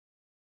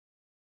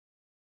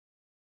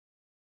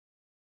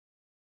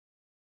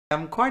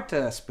I'm quite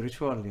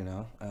spiritual, you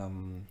know.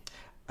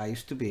 I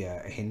used to be a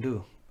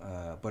Hindu,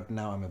 but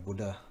now I'm a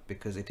Buddha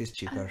because it is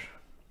cheaper.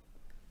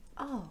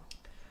 Oh.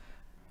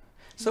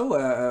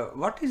 So,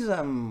 what is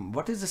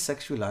the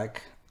sex you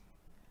like?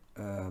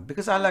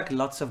 Because I like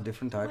lots of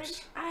different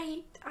types.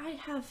 Well,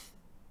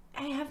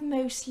 I have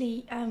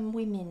mostly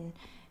women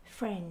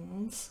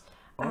friends.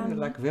 Oh, you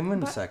like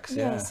women's sex?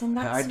 Yeah. Yes, and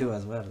I do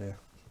as well. Yeah.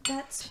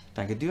 That's.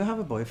 Thank you. Do you have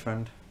a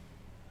boyfriend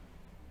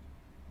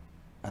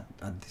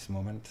at this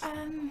moment?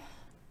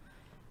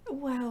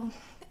 Well,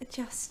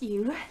 just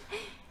you.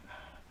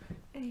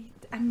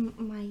 And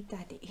my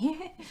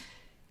daddy.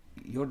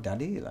 Your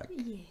daddy, like,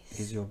 yes.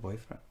 is your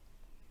boyfriend?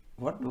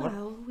 What?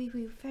 Well, we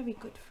were very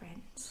good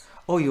friends.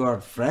 Oh, you are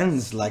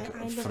friends, like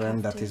I a look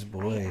friend after- that is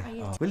boy. I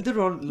Oh. Will the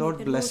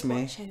Lord bless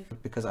me? watch over-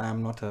 Because I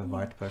am not a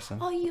white person.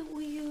 Oh,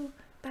 were you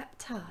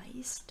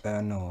baptized?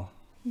 No.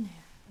 No.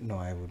 No,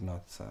 I would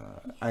not.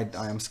 I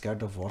am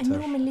scared of water.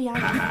 And normally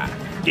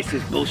This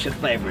is Bullshit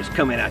Flavors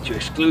coming at you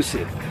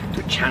exclusive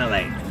to Channel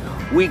 8.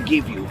 We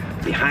give you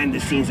behind the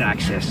scenes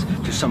access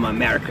to some of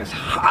America's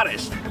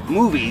hottest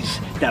movies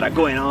that are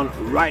going on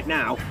right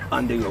now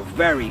under your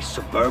very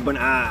suburban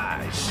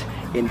eyes.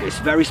 In this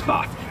very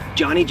spot,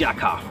 Johnny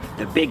Jackoff,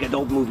 the big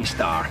adult movie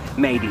star,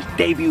 made his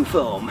debut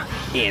film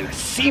in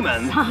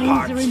Seaman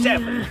Part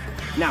 7.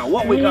 Now,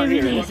 what we got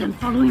here is... I'm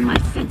following my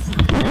senses.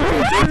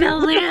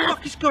 Still there.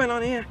 What is going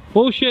on here?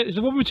 Bullshit, there's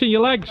a woman between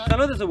your legs. I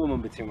know there's a woman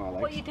between my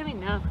legs. What are you doing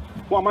now?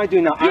 What am I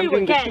doing now? I'm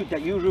doing the again. shoot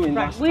that you ruined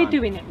Right, last we're time.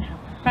 doing it now.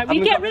 Right, will I'm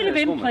you get not rid of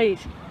this him, woman. please?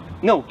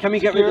 No, can we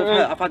get rid of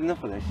her? I've had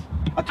enough of this.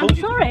 I told I'm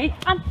you. sorry,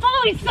 I'm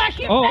following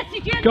psychic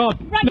messages. God.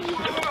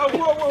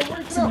 Right.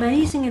 It's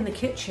amazing in the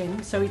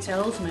kitchen, so he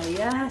tells me,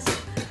 yes.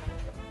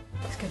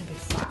 It's going to be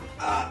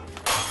fab.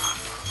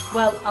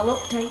 Well, I'll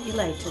update you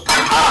later.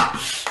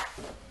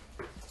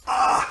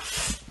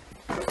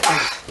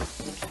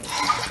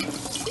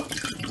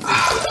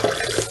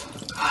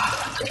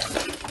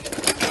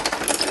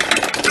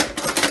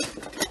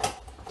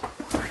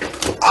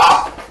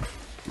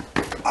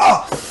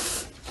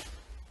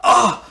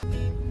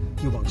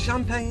 You want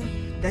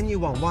champagne, then you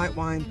want white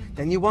wine,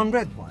 then you want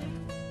red wine.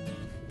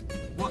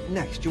 What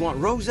next? You want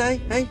rosé?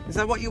 Hey, is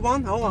that what you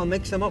want? Oh, I'll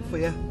mix them up for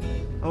you.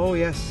 Oh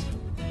yes.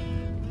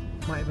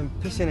 Might even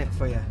piss in it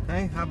for you.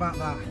 Hey, how about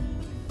that?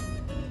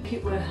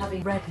 We're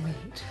having red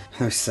meat.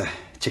 No, it's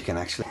chicken,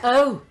 actually.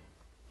 Oh!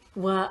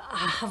 Well,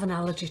 I have an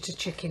allergy to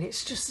chicken.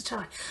 It's just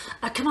that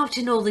I come out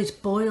in all these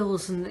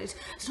boils and it's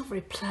not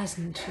very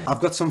pleasant. I've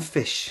got some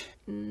fish.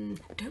 I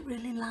don't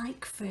really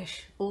like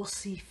fish or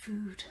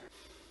seafood.